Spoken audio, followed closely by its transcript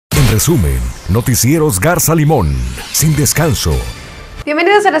Resumen, Noticieros Garza Limón, sin descanso.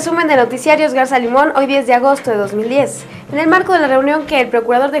 Bienvenidos al resumen de Noticiarios Garza Limón, hoy 10 de agosto de 2010. En el marco de la reunión que el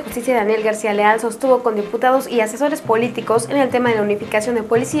Procurador de Justicia Daniel García Leal sostuvo con diputados y asesores políticos en el tema de la unificación de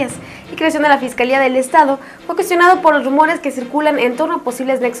policías y creación de la Fiscalía del Estado, fue cuestionado por los rumores que circulan en torno a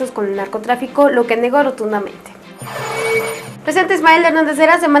posibles nexos con el narcotráfico, lo que negó rotundamente. El presidente Ismael Hernández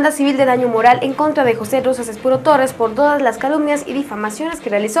Heras demanda civil de daño moral en contra de José Rosas Espuro Torres por todas las calumnias y difamaciones que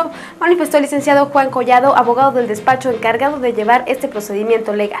realizó, manifestó el licenciado Juan Collado, abogado del despacho encargado de llevar este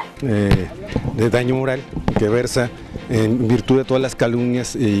procedimiento legal. De daño moral que versa en virtud de todas las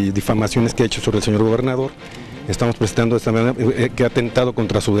calumnias y difamaciones que ha hecho sobre el señor gobernador. Estamos presentando esta manera que ha atentado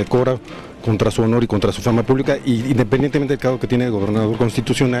contra su decoro, contra su honor y contra su fama pública, y independientemente del cargo que tiene el gobernador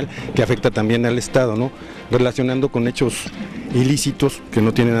constitucional, que afecta también al Estado, ¿no? Relacionando con hechos ilícitos que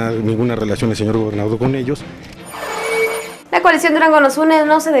no tienen ninguna relación el señor gobernador con ellos. La coalición Durango nos une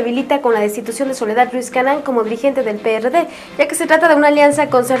no se debilita con la destitución de Soledad Ruiz Canán como dirigente del PRD, ya que se trata de una alianza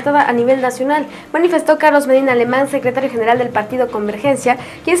concertada a nivel nacional, manifestó Carlos Medina Alemán, secretario general del partido Convergencia,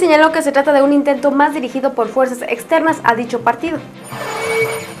 quien señaló que se trata de un intento más dirigido por fuerzas externas a dicho partido.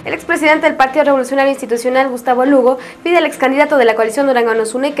 El expresidente del Partido Revolucionario Institucional, Gustavo Lugo, pide al excandidato de la coalición Durango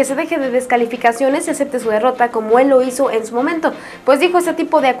nos une que se deje de descalificaciones y acepte su derrota como él lo hizo en su momento, pues dijo ese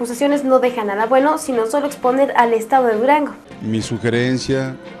tipo de acusaciones no deja nada bueno, sino solo exponer al estado de Durango. Mi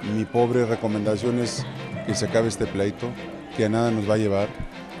sugerencia, mi pobre recomendación es que se acabe este pleito, que a nada nos va a llevar,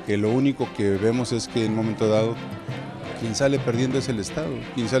 que lo único que vemos es que en un momento dado quien sale perdiendo es el Estado,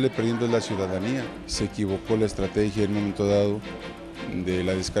 quien sale perdiendo es la ciudadanía. Se equivocó la estrategia en un momento dado de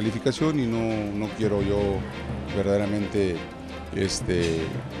la descalificación y no quiero yo verdaderamente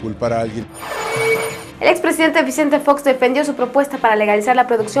culpar a alguien. El expresidente Vicente Fox defendió su propuesta para legalizar la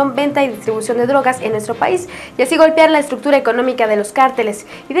producción, venta y distribución de drogas en nuestro país y así golpear la estructura económica de los cárteles,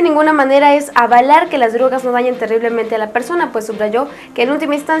 y de ninguna manera es avalar que las drogas no dañen terriblemente a la persona, pues subrayó que en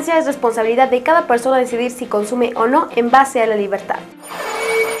última instancia es responsabilidad de cada persona decidir si consume o no en base a la libertad.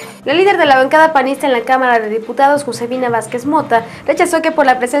 La líder de la bancada panista en la Cámara de Diputados, Josefina Vázquez Mota, rechazó que por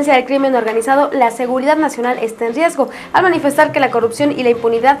la presencia del crimen organizado la seguridad nacional está en riesgo, al manifestar que la corrupción y la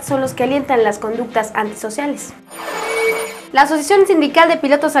impunidad son los que alientan las conductas antisociales. La Asociación Sindical de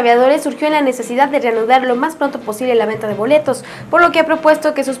Pilotos Aviadores surgió en la necesidad de reanudar lo más pronto posible la venta de boletos, por lo que ha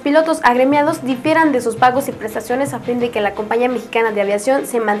propuesto que sus pilotos agremiados difieran de sus pagos y prestaciones a fin de que la compañía mexicana de aviación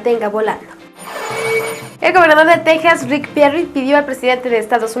se mantenga volando. El gobernador de Texas, Rick Perry, pidió al presidente de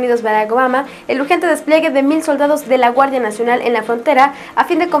Estados Unidos, Barack Obama, el urgente despliegue de 1,000 soldados de la Guardia Nacional en la frontera a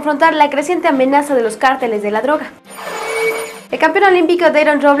fin de confrontar la creciente amenaza de los cárteles de la droga. El campeón olímpico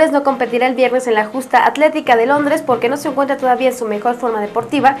Dayron Robles no competirá el viernes en la justa atlética de Londres porque no se encuentra todavía en su mejor forma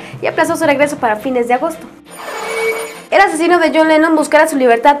deportiva y aplazó su regreso para fines de agosto. El asesino de John Lennon buscará su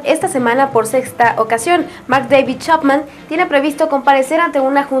libertad esta semana por sexta ocasión. Mark David Chapman tiene previsto comparecer ante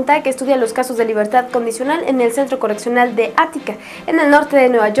una junta que estudia los casos de libertad condicional en el Centro Correccional de Attica, en el norte de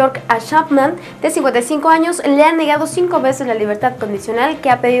Nueva York. A Chapman, de 55 años, le han negado 5 veces la libertad condicional que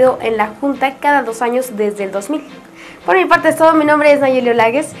ha pedido en la junta cada 2 años desde el 2000. Por mi parte es todo, mi nombre es Nayeli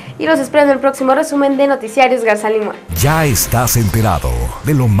Olagues y los espero en el próximo resumen de Noticiarios Garza Limón. Ya estás enterado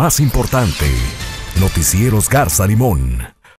de lo más importante. Noticieros Garza Limón.